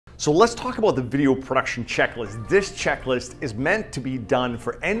So let's talk about the video production checklist. This checklist is meant to be done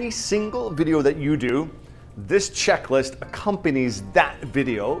for any single video that you do. This checklist accompanies that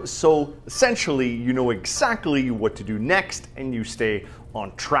video, so essentially you know exactly what to do next and you stay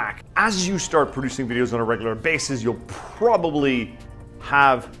on track. As you start producing videos on a regular basis, you'll probably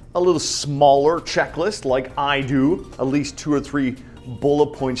have a little smaller checklist like I do, at least 2 or 3 bullet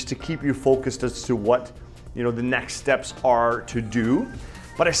points to keep you focused as to what the next steps are to do.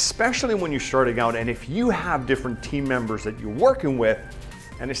 But especially when you're starting out, and if you have different team members that you're working with,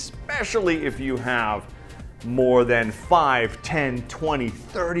 and especially if you have more than 5, 10, 20,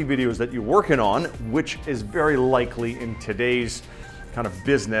 30 videos that you're working on, which is very likely in today's kind of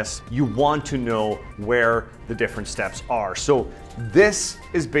business, you want to know where the different steps are. So this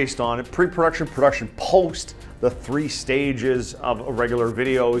is based on pre-production, production, post, the 3 stages of regular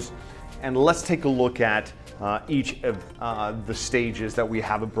videos. And let's take a look at each of the stages that we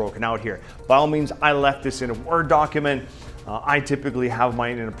have it broken out here. By all means, I left this in a Word document. I typically have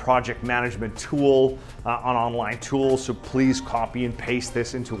mine in a project management tool, an online tool, so please copy and paste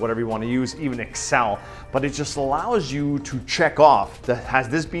this into whatever you want to use, even Excel. But it just allows you to check off that has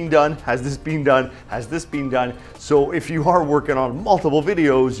this been done, has this been done, has this been done. So if you are working on multiple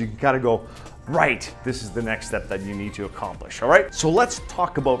videos, you gotta go, right, this is the next step that you need to accomplish, all right? So let's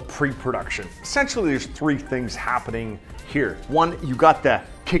talk about pre-production. Essentially, there's 3 things happening here. 1, you got the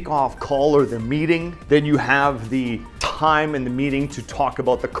kickoff call or the meeting. Then you have the time in the meeting to talk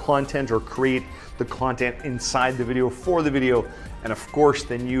about the content or create the content inside the video for the video. And of course,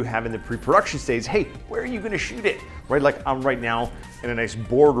 then you have in the pre-production stage, hey, where are you gonna shoot it? Right, like I'm right now in a nice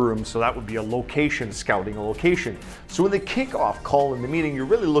boardroom, so that would be a location, scouting a location. So in the kickoff call in the meeting, you're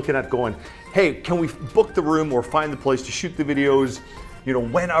really looking at going, hey, can we book the room or find the place to shoot the videos?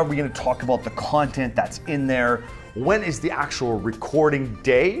 When are we gonna talk about the content that's in there? When is the actual recording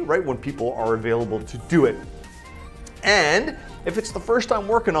day, right? When people are available to do it. And if it's the first time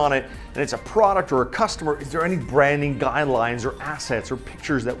working on it and it's a product or a customer, is there any branding guidelines or assets or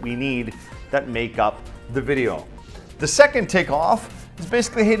pictures that we need that make up the video? The second takeoff is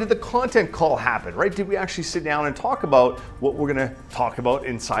basically, hey, did the content call happen, right? Did we actually sit down and talk about what we're gonna talk about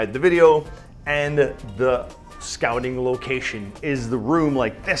inside the video? And the scouting location. Is the room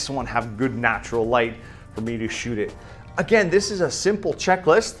like this one have good natural light for me to shoot it? Again, this is a simple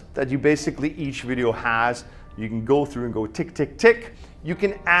checklist that you basically, each video has. You can go through and go tick, tick, tick. You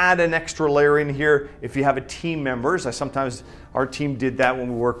can add an extra layer in here if you have a team members. Sometimes our team did that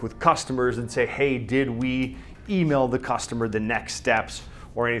when we work with customers and say, hey, did we email the customer the next steps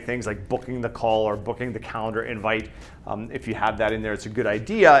or any things like booking the call or booking the calendar invite. If you have that in there, it's a good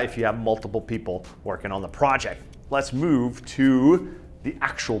idea if you have multiple people working on the project. Let's move to the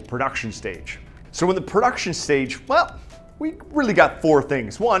actual production stage. So in the production stage, well, we really got 4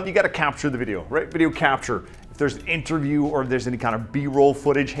 things. 1, you got to capture the video, right? Video capture. If there's an interview or if there's any kind of B-roll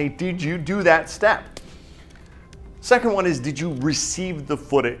footage, hey, did you do that step? Second one is, did you receive the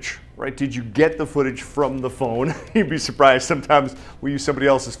footage, right? Did you get the footage from the phone? You'd be surprised sometimes we use somebody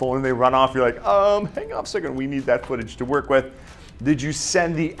else's phone and they run off. You're like, hang on a second, we need that footage to work with. Did you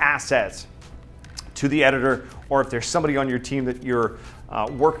send the assets to the editor, or if there's somebody on your team that you're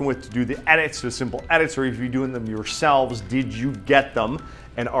working with to do the edits, the simple edits, or if you're doing them yourselves, did you get them?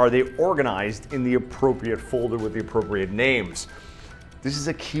 And are they organized in the appropriate folder with the appropriate names? This is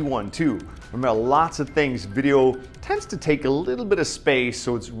a key one too. Remember, lots of things, video tends to take a little bit of space,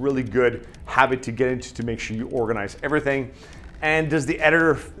 so it's really good habit to get into to make sure you organize everything. And does the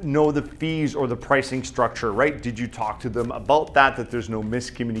editor know the fees or the pricing structure, right? Did you talk to them about that there's no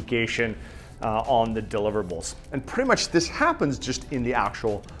miscommunication on the deliverables? And pretty much this happens just in the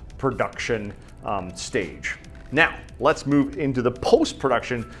actual production stage. Now, let's move into the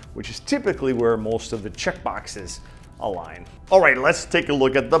post-production, which is typically where most of the checkboxes align. All right, let's take a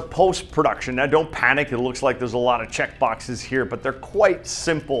look at the post-production. Now, don't panic. It looks like there's a lot of checkboxes here, but they're quite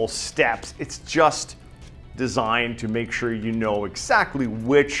simple steps. It's just designed to make sure you know exactly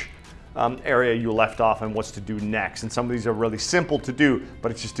which area you left off and what's to do next. And some of these are really simple to do,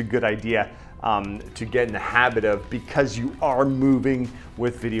 but it's just a good idea to get in the habit of, because you are moving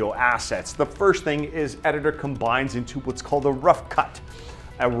with video assets. The first thing is editor combines into what's called a rough cut.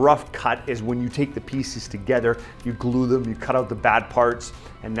 A rough cut is when you take the pieces together, you glue them, you cut out the bad parts,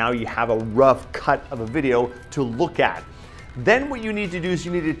 and now you have a rough cut of a video to look at. Then what you need to do is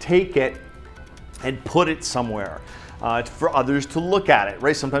you need to take it and put it somewhere for others to look at it,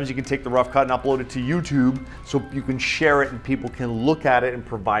 right? Sometimes you can take the rough cut and upload it to YouTube so you can share it and people can look at it and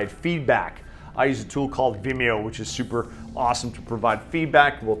provide feedback. I use a tool called Vimeo, which is super awesome to provide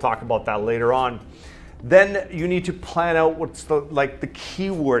feedback. We'll talk about that later on. Then you need to plan out what's the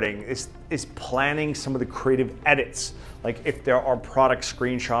keywording is planning some of the creative edits. Like if there are product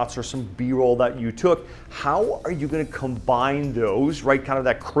screenshots or some B-roll that you took, how are you going to combine those, right? Kind of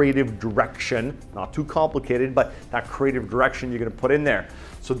that creative direction, not too complicated, but that creative direction you're going to put in there.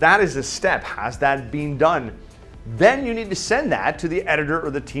 So that is a step. Has that been done? Then you need to send that to the editor or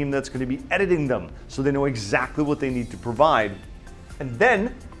the team that's going to be editing them so they know exactly what they need to provide. And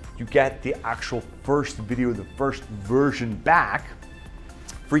then you get the actual first video, the first version back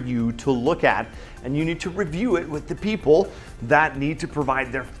for you to look at, and you need to review it with the people that need to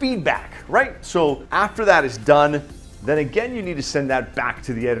provide their feedback, right? So after that is done, then again, you need to send that back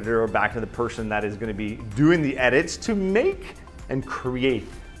to the editor or back to the person that is going to be doing the edits to make and create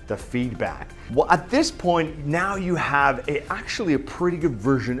the feedback. Well, at this point, now you have actually a pretty good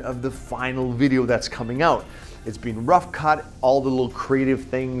version of the final video that's coming out. It's been rough cut, all the little creative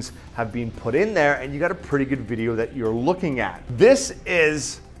things have been put in there, and you got a pretty good video that you're looking at. This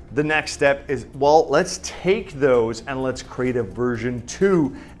is the next step is, well, let's take those and let's create a version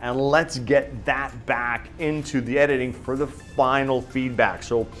 2 and let's get that back into the editing for the final feedback.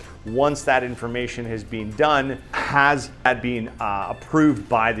 So once that information has been done, has that been approved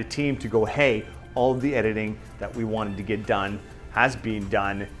by the team to go, hey, all of the editing that we wanted to get done has been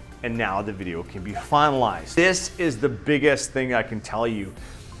done, and now the video can be finalized. This is the biggest thing I can tell you.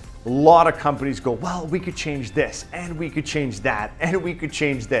 A lot of companies go, well, we could change this, and we could change that, and we could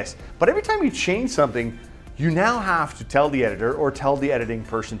change this. But every time you change something, you now have to tell the editor or tell the editing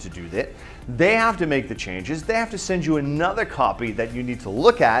person to do that. They have to make the changes. They have to send you another copy that you need to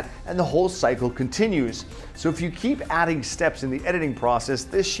look at, and the whole cycle continues. So if you keep adding steps in the editing process,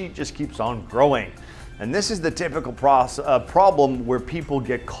 this sheet just keeps on growing. And this is the typical problem where people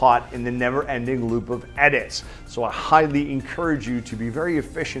get caught in the never-ending loop of edits. So I highly encourage you to be very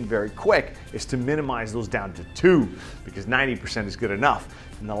efficient, very quick, is to minimize those down to 2, because 90% is good enough,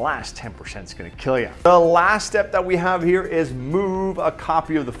 and the last 10% is gonna kill you. The last step that we have here is move a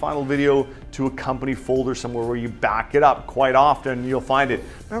copy of the final video to a company folder somewhere where you back it up. Quite often you'll find it.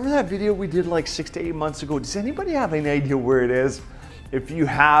 Remember that video we did like 6 to 8 months ago? Does anybody have any idea where it is? If you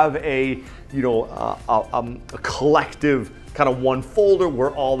have a collective kind of one folder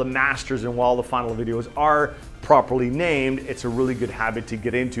where all the masters and all the final videos are properly named, it's a really good habit to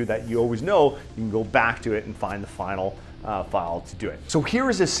get into that you always know you can go back to it and find the final file to do it. So here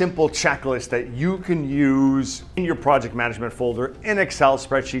is a simple checklist that you can use in your project management folder, in Excel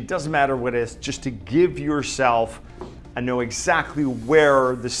spreadsheet, doesn't matter what it is, just to give yourself and know exactly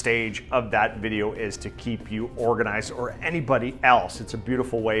where the stage of that video is to keep you organized, or anybody else. It's a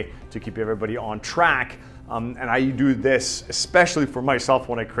beautiful way to keep everybody on track. And I do this especially for myself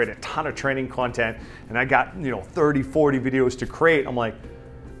when I create a ton of training content and I got 30, 40 videos to create. I'm like,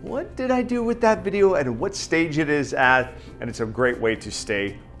 what did I do with that video and what stage it is at? And it's a great way to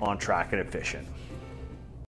stay on track and efficient.